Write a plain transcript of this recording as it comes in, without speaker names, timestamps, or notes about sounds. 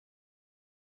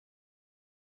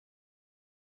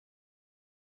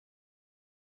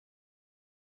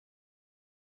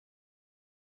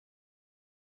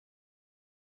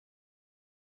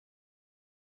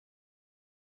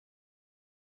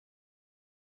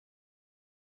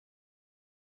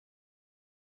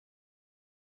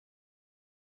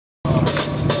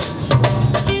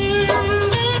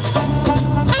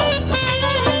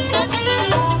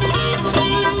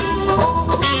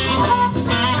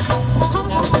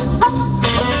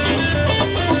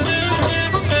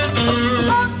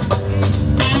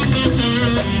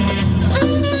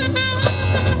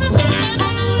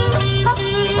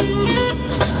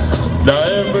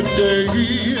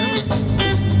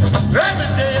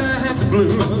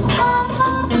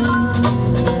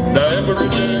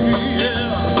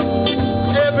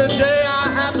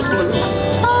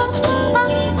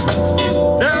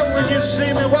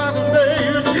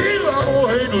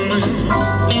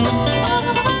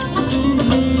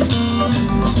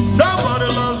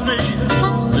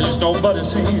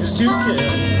nobody seems to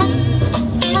care.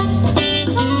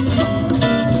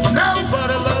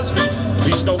 Nobody loves me, at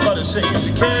least nobody seems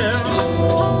to care.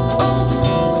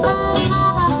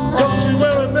 Don't you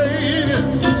worry, baby,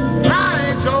 I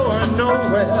ain't going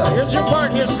nowhere. Here's your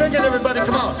part here, sing it, everybody,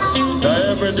 come on.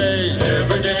 Now every day,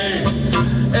 every day,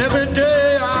 every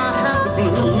day I have the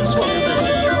blues for you, baby.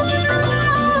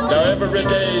 Now every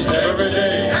day, every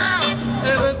day,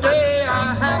 every day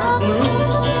I have the blues.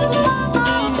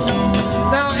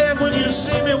 Now and when you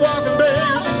see me walking, baby,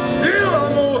 you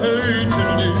I'm gonna hate to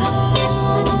do.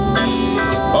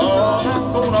 Oh, I'm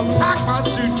gonna pack my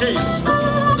suitcase,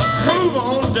 move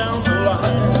on down the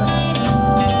line.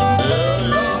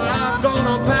 Yeah, I'm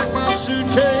gonna pack my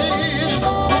suitcase,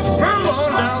 move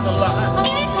on down the line.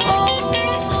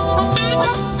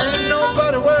 Ain't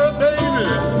nobody worried, baby,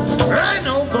 ain't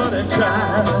nobody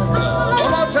crying.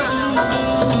 One more time.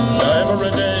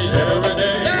 Every day, every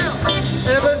day,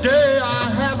 yeah, every day I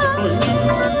have the blues.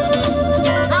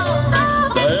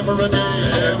 Every day,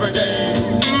 every day,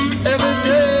 every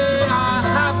day I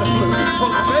have the blues for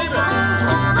you, baby.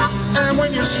 And when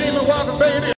you see me walking,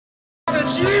 baby,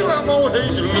 it's you I'm gonna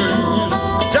hate to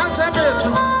lose. John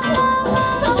Sampietro.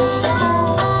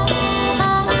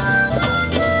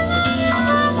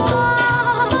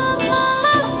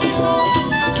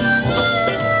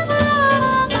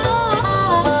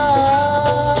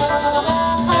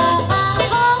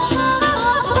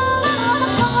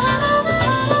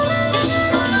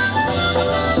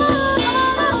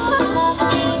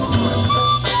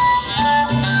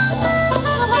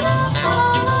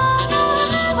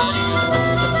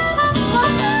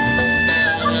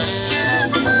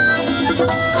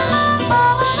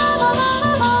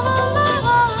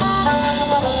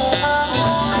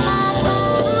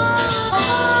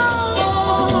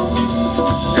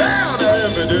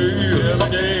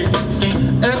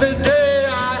 Every day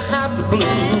I have the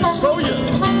blues for you.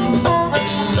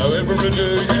 Now every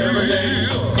day,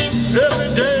 every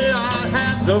day I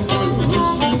have the blues.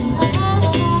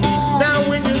 Now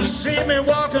when you see me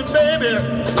walking, baby,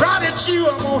 right at you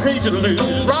I'm gonna hate to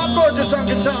lose. Rob Borges on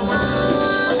guitar.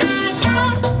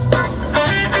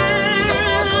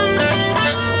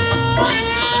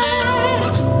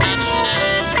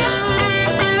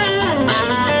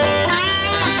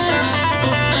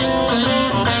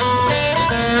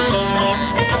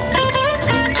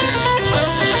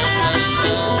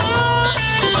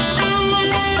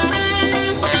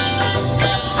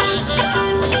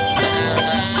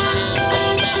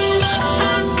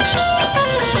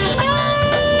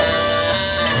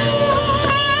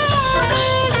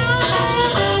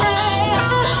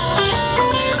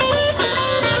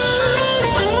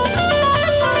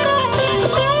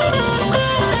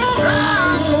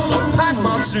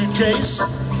 Suitcase,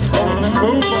 gonna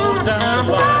move on down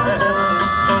the line.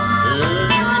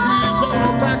 Yeah,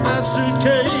 gonna pack my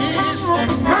suitcase,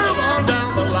 move on down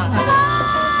the line.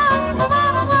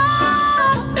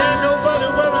 Ain't nobody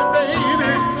worried,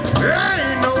 baby,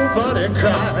 ain't nobody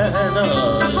crying.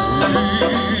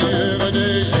 Every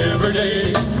day, every day,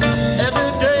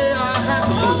 every day I have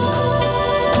the blues.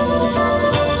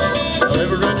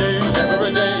 Every day,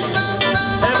 every day,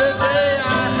 every day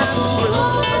I have the blues.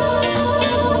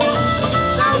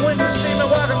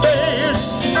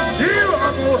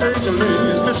 Hate to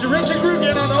lose. Mr. Richard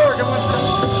Garoogian on the organ.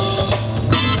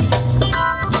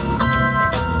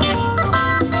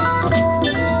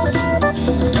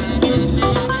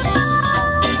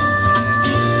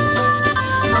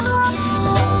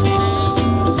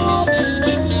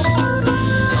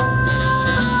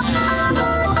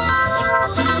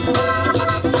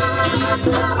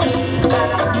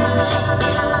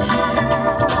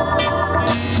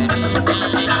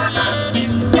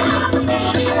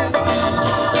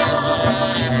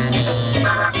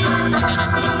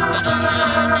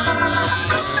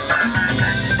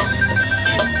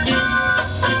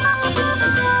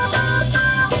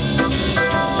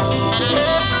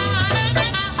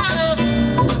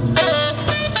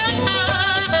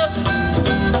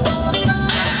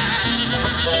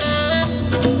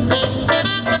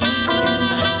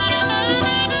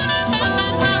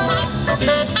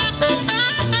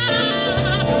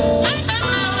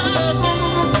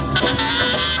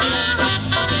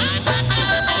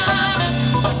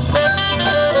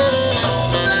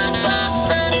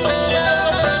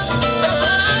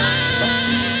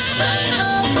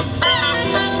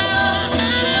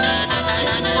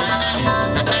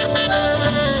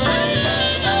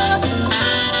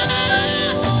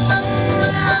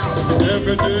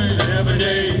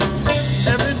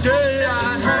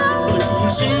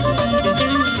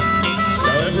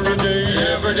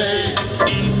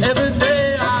 Every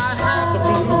day I have the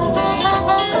blues.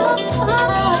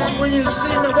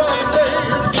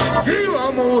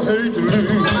 hate to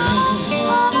lose.